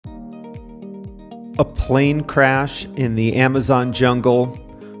A plane crash in the Amazon jungle,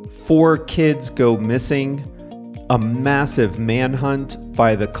 4 kids go missing, a massive manhunt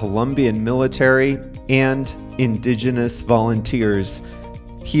by the Colombian military, and indigenous volunteers.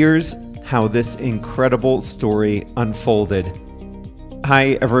 Here's how this incredible story unfolded.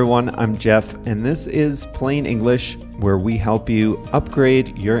 Hi everyone, I'm Jeff, and this is Plain English, where we help you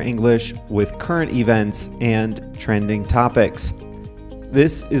upgrade your English with current events and trending topics.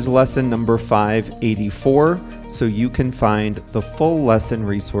 This is lesson number 584, so you can find the full lesson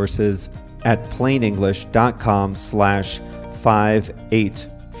resources at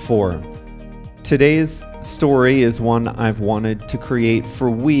plainenglish.com/584. Today's story is one I've wanted to create for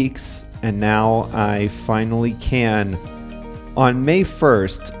weeks, and now I finally can. On May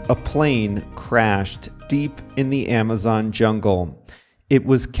 1st, a plane crashed deep in the Amazon jungle. It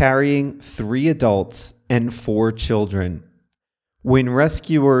was carrying 3 adults and 4 children. When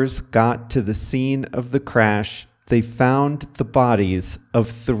rescuers got to the scene of the crash, they found the bodies of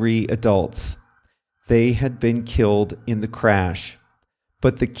 3 adults. They had been killed in the crash,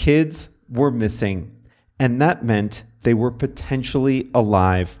 but the kids were missing, and that meant they were potentially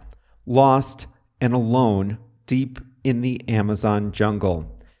alive, lost and alone deep in the Amazon jungle.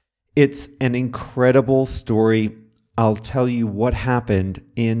 It's an incredible story. I'll tell you what happened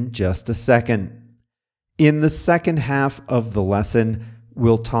in just a second. In the second half of the lesson,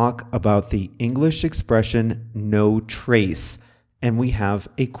 we'll talk about the English expression no trace, and we have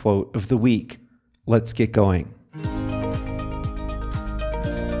a quote of the week. Let's get going.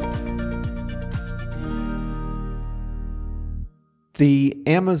 The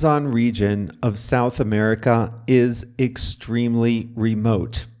Amazon region of South America is extremely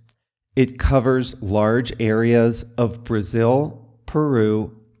remote. It covers large areas of Brazil,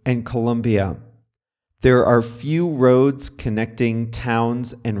 Peru, and Colombia. There are few roads connecting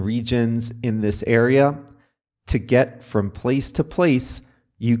towns and regions in this area. To get from place to place,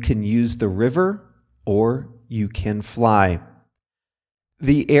 you can use the river or you can fly.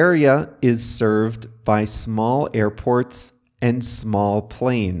 The area is served by small airports and small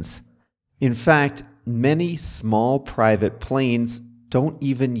planes. In fact, many small private planes don't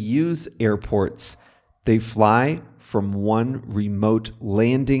even use airports. They fly from one remote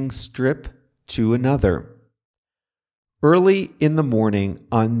landing strip to another. Early in the morning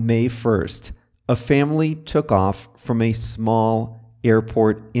on May 1st, a family took off from a small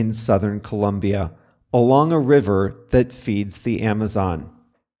airport in southern Colombia along a river that feeds the Amazon.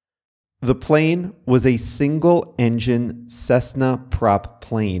 The plane was a single-engine Cessna prop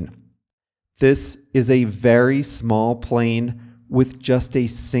plane. This is a very small plane with just a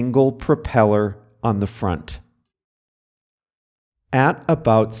single propeller on the front. At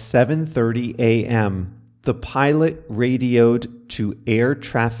about 7:30 a.m., the pilot radioed to air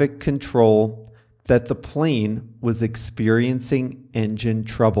traffic control that the plane was experiencing engine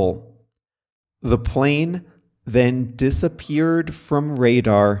trouble. The plane then disappeared from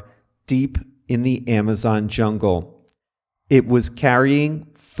radar deep in the Amazon jungle. It was carrying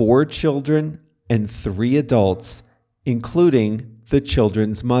 4 children and 3 adults, including the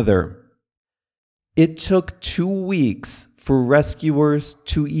children's mother. It took 2 weeks for rescuers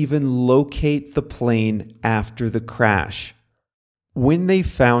to even locate the plane after the crash. When they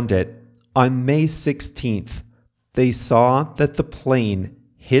found it, on May 16th, they saw that the plane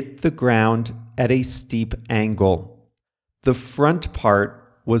hit the ground at a steep angle. The front part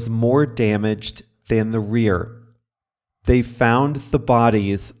was more damaged than the rear. They found the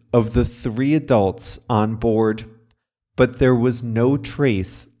bodies of the 3 adults on board, but there was no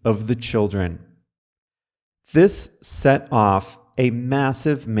trace of the children. This set off a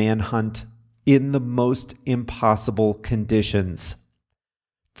massive manhunt in the most impossible conditions.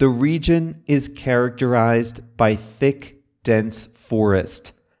 The region is characterized by thick, dense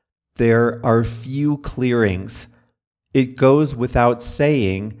forest. There are few clearings. It goes without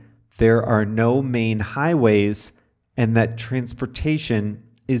saying there are no main highways and that transportation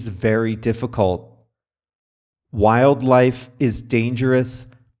is very difficult. Wildlife is dangerous.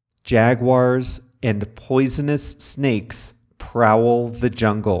 Jaguars and poisonous snakes prowl the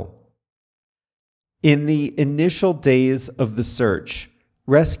jungle. In the initial days of the search,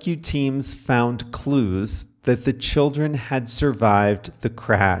 rescue teams found clues that the children had survived the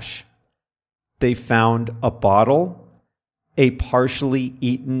crash. They found a bottle, a partially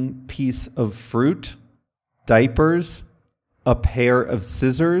eaten piece of fruit, diapers, a pair of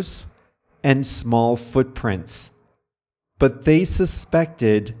scissors, and small footprints. But they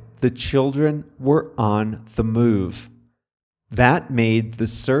suspected the children were on the move. That made the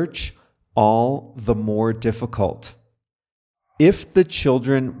search all the more difficult. If the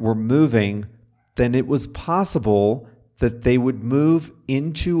children were moving, then it was possible that they would move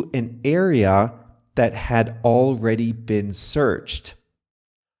into an area that had already been searched.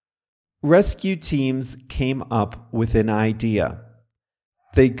 Rescue teams came up with an idea.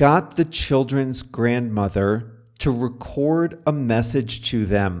 They got the children's grandmother to record a message to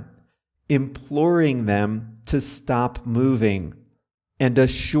them, imploring them to stop moving and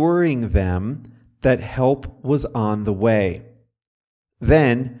assuring them that help was on the way.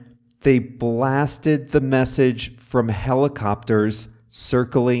 Then they blasted the message from helicopters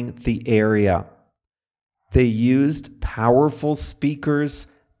circling the area. They used powerful speakers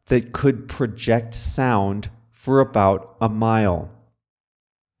that could project sound for about a mile.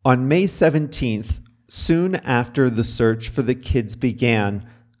 On May 17th, soon after the search for the kids began,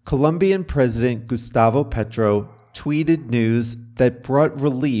 Colombian President Gustavo Petro tweeted news that brought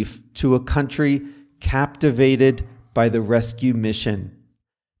relief to a country captivated by the rescue mission.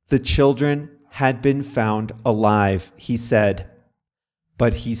 The children had been found alive, he said.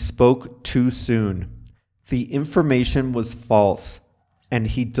 But he spoke too soon. The information was false, and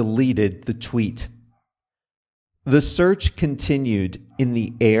he deleted the tweet. The search continued in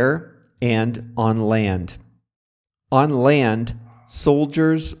the air and on land. On land,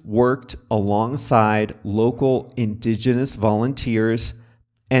 soldiers worked alongside local indigenous volunteers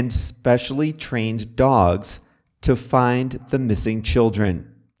and specially trained dogs to find the missing children.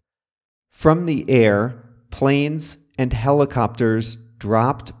 From the air, planes and helicopters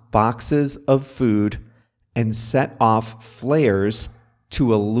dropped boxes of food and set off flares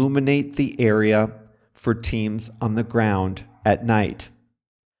to illuminate the area for teams on the ground at night.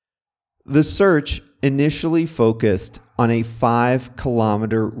 The search initially focused on a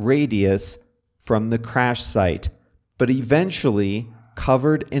 5-kilometer radius from the crash site, but eventually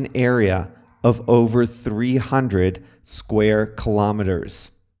covered an area of over 300 square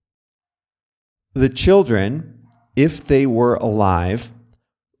kilometers. The children, if they were alive,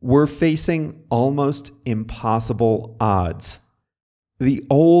 were facing almost impossible odds. The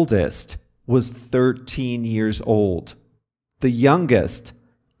oldest was 13 years old. The youngest,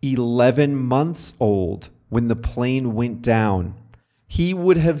 11 months old when the plane went down. He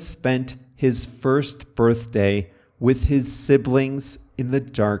would have spent his first birthday with his siblings in the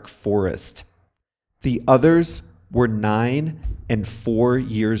dark forest. The others were 9 and 4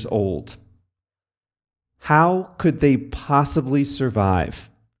 years old. How could they possibly survive?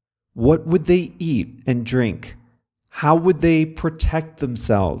 What would they eat and drink? How would they protect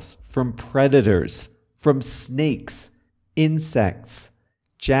themselves from predators, from snakes, insects,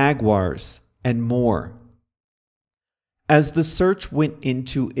 jaguars, and more? As the search went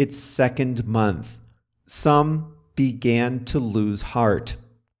into its second month, some began to lose heart.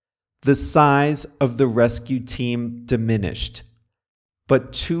 The size of the rescue team diminished,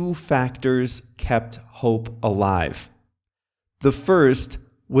 but 2 factors kept hope alive. The first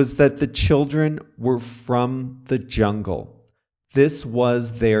was that the children were from the jungle. This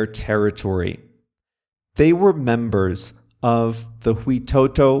was their territory. They were members of the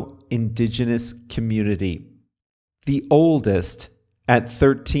Huitoto indigenous community. The oldest, at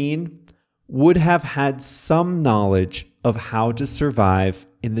 13, would have had some knowledge of how to survive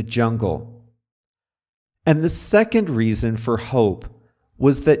in the jungle. And the second reason for hope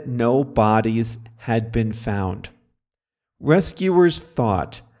was that no bodies had been found. Rescuers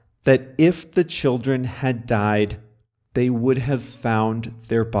thought that if the children had died, they would have found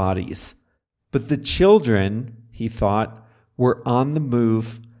their bodies. But the children, he thought, were on the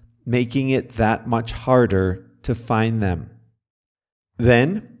move, making it that much harder to find them.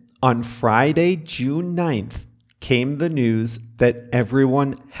 Then, on Friday, June 9th, came the news that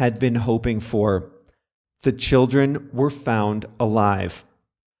everyone had been hoping for. The children were found alive.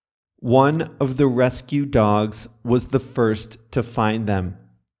 One of the rescue dogs was the first to find them.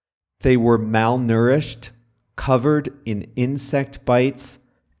 They were malnourished, covered in insect bites,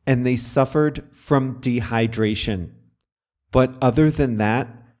 and they suffered from dehydration. But other than that,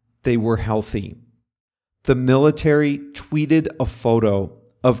 they were healthy. The military tweeted a photo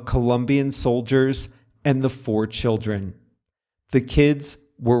of Colombian soldiers and the 4 children. The kids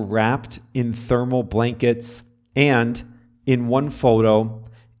were wrapped in thermal blankets, and in one photo,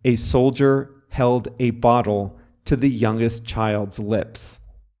 a soldier held a bottle to the youngest child's lips.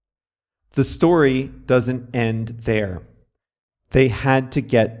 The story doesn't end there. They had to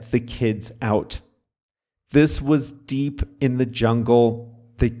get the kids out. This was deep in the jungle.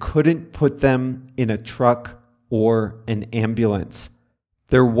 They couldn't put them in a truck or an ambulance.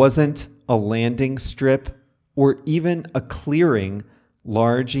 There wasn't a landing strip or even a clearing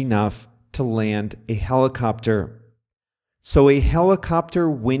large enough to land a helicopter. So a helicopter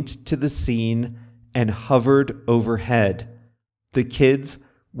went to the scene and hovered overhead. The kids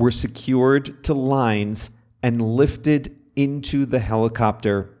were secured to lines and lifted into the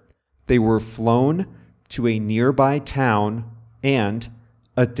helicopter. They were flown to a nearby town and,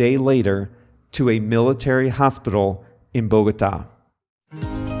 a day later, to a military hospital in Bogota.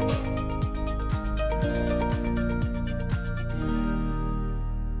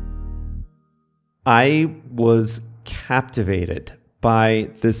 I was captivated by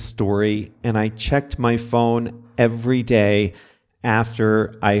this story, and I checked my phone every day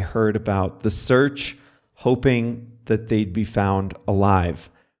after I heard about the search, hoping that they'd be found alive.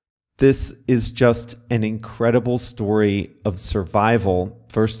 This is just an incredible story of survival,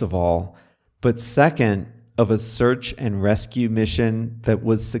 first of all, but second, of a search and rescue mission that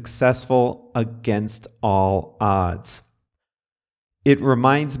was successful against all odds. It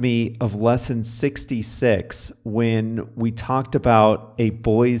reminds me of lesson 66 when we talked about a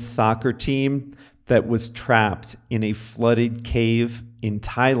boys' soccer team that was trapped in a flooded cave in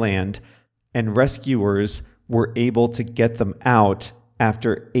Thailand, and rescuers were able to get them out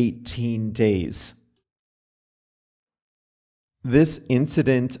after 18 days. This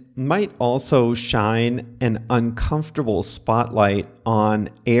incident might also shine an uncomfortable spotlight on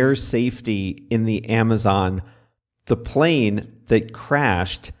air safety in the Amazon. The plane that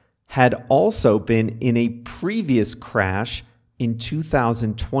crashed had also been in a previous crash in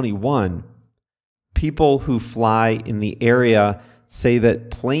 2021. People who fly in the area say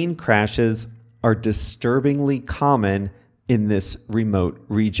that plane crashes are disturbingly common in this remote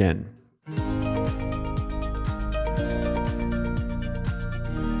region.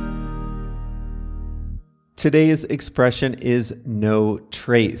 Today's expression is no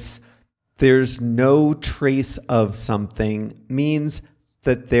trace. There's no trace of something means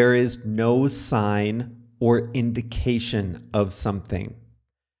that there is no sign or indication of something.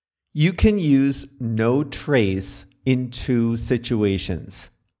 You can use no trace in two situations.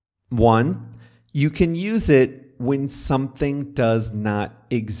 One, you can use it when something does not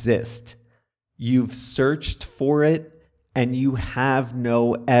exist. You've searched for it and you have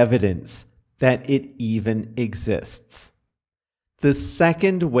no evidence that it even exists. The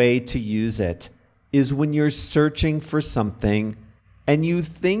second way to use it is when you're searching for something and you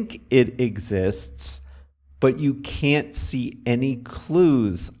think it exists, but you can't see any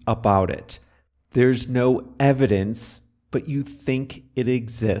clues about it. There's no evidence, but you think it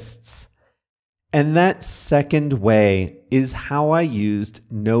exists. And that second way is how I used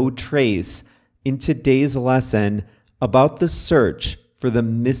no trace in today's lesson about the search for the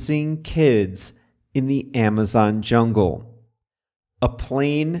missing kids in the Amazon jungle. A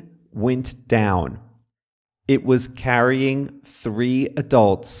plane went down. It was carrying 3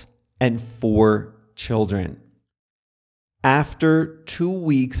 adults and 4 children. After 2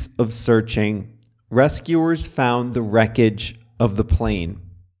 weeks of searching, rescuers found the wreckage of the plane.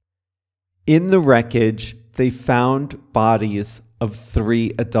 In the wreckage, they found bodies of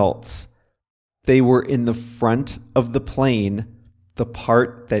 3 adults. They were in the front of the plane, the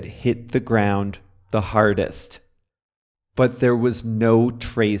part that hit the ground the hardest. But there was no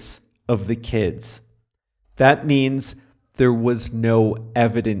trace of the kids. That means there was no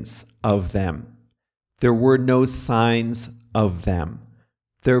evidence of them. There were no signs of them.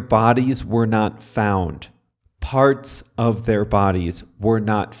 Their bodies were not found. Parts of their bodies were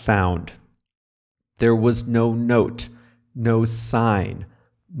not found. There was no note, no sign,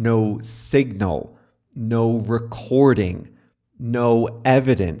 no signal, no recording, no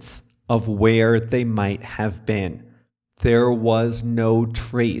evidence of where they might have been. There was no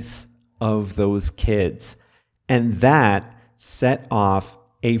trace of those kids. And that set off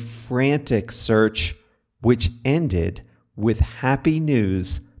a frantic search, which ended with happy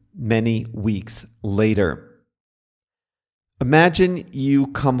news many weeks later. Imagine you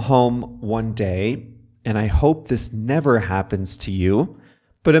come home one day, and I hope this never happens to you,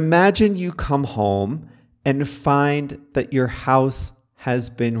 but imagine you come home and find that your house has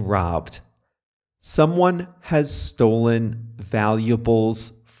been robbed. Someone has stolen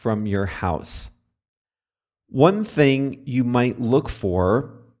valuables from your house. One thing you might look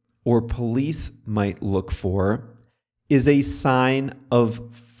for, or police might look for, is a sign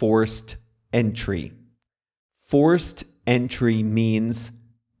of forced entry. Forced entry means,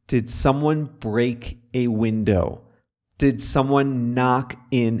 did someone break a window? Did someone knock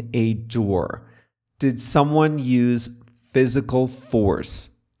in a door? Did someone use physical force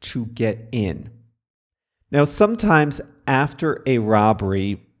to get in? Now, sometimes after a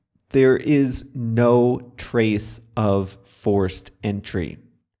robbery, there is no trace of forced entry.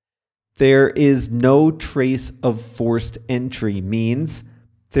 There is no trace of forced entry means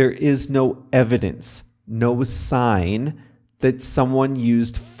There is no evidence, no sign that someone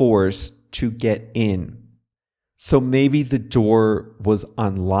used force to get in. So maybe the door was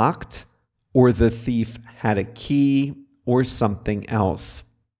unlocked, or the thief had a key, or something else.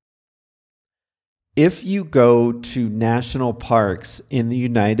 If you go to national parks in the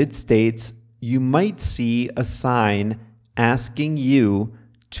United States, you might see a sign asking you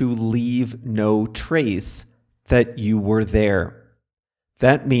to leave no trace that you were there.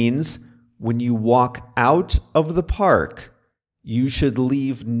 That means when you walk out of the park, you should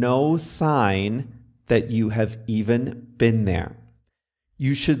leave no sign that you have even been there.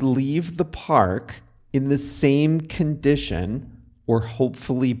 You should leave the park in the same condition, or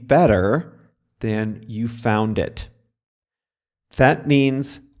hopefully better, than you found it. That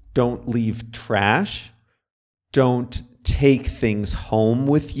means don't leave trash, don't take things home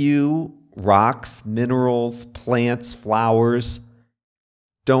with you, rocks, minerals, plants, flowers.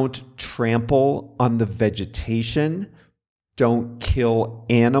 Don't trample on the vegetation. Don't kill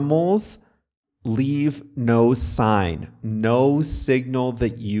animals. Leave no sign, no signal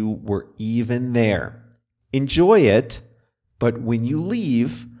that you were even there. Enjoy it, but when you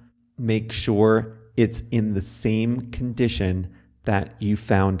leave, make sure it's in the same condition that you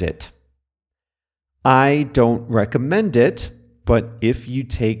found it. I don't recommend it, but if you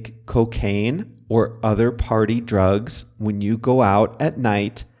take cocaine or other party drugs when you go out at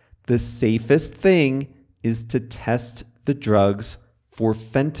night, the safest thing is to test the drugs for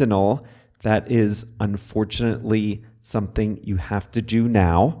fentanyl. That is unfortunately something you have to do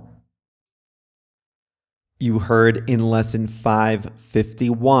now. You heard in lesson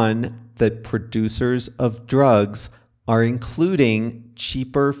 551 that producers of drugs are including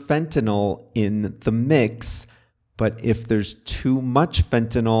cheaper fentanyl in the mix, but if there's too much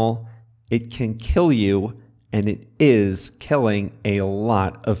fentanyl, it can kill you, and it is killing a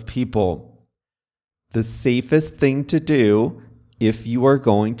lot of people. The safest thing to do if you are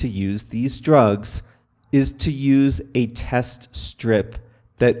going to use these drugs is to use a test strip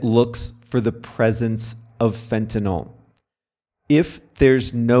that looks for the presence of fentanyl. If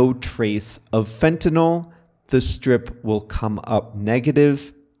there's no trace of fentanyl, the strip will come up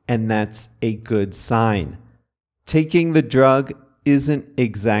negative, and that's a good sign. Taking the drug isn't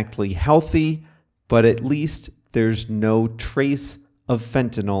exactly healthy, but at least there's no trace of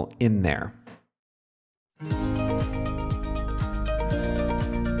fentanyl in there.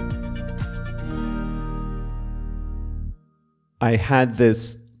 I had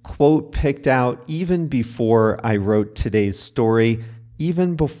this quote picked out even before I wrote today's story,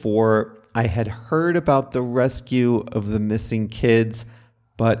 even before I had heard about the rescue of the missing kids,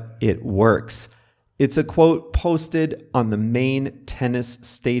 but it works. It's a quote posted on the main tennis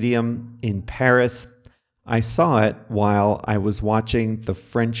stadium in Paris. I saw it while I was watching the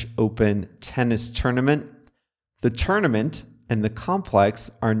French Open tennis tournament. The tournament and the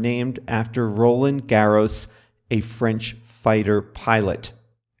complex are named after Roland Garros, a French fighter pilot.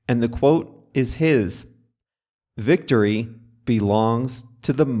 And the quote is his: "Victory belongs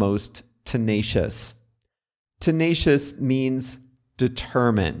to the most tenacious." Tenacious means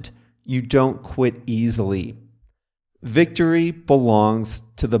determined. You don't quit easily. Victory belongs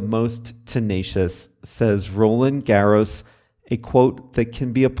to the most tenacious, says Roland Garros, a quote that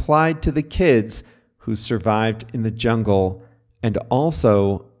can be applied to the kids who survived in the jungle and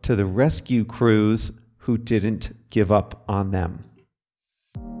also to the rescue crews who didn't give up on them.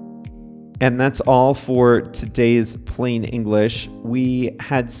 And that's all for today's Plain English. We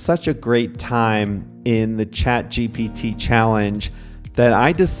had such a great time in the ChatGPT challenge that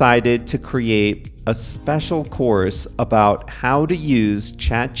I decided to create a special course about how to use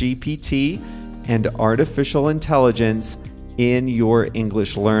ChatGPT and artificial intelligence in your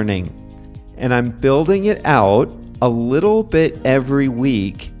English learning. And I'm building it out a little bit every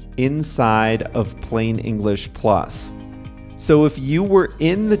week inside of Plain English Plus. So if you were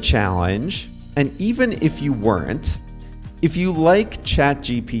in the challenge, and even if you weren't, if you like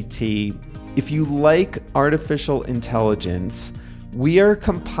ChatGPT, if you like artificial intelligence, we are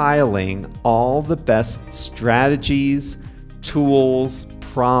compiling all the best strategies, tools,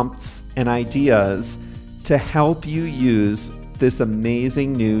 prompts, and ideas to help you use this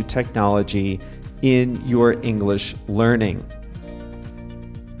amazing new technology in your English learning.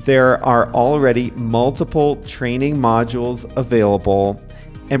 There are already multiple training modules available,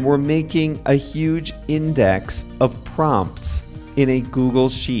 and we're making a huge index of prompts in a Google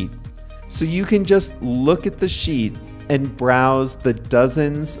Sheet. So you can just look at the sheet and browse the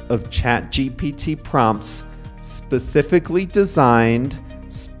dozens of ChatGPT prompts specifically designed,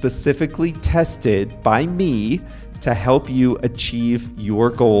 specifically tested by me to help you achieve your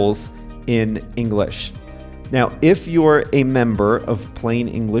goals in English. Now, if you're a member of Plain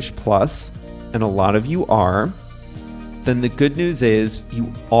English Plus, and a lot of you are, then the good news is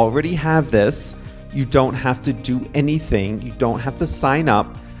you already have this. You don't have to do anything. You don't have to sign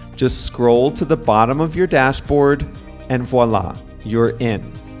up. Just scroll to the bottom of your dashboard and voila, you're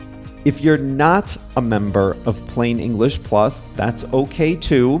in. If you're not a member of Plain English Plus, that's okay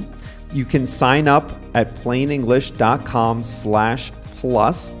too. You can sign up at plainenglish.com/plus,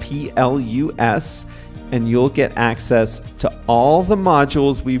 Plus, and you'll get access to all the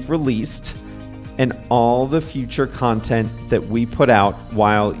modules we've released and all the future content that we put out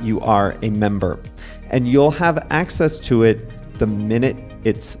while you are a member. And you'll have access to it the minute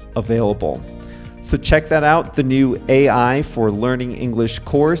it's available. So check that out, the new AI for Learning English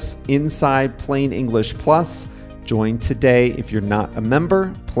course inside Plain English Plus. Join today if you're not a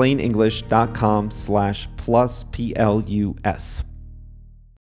member, plainenglish.com/plus, Plus.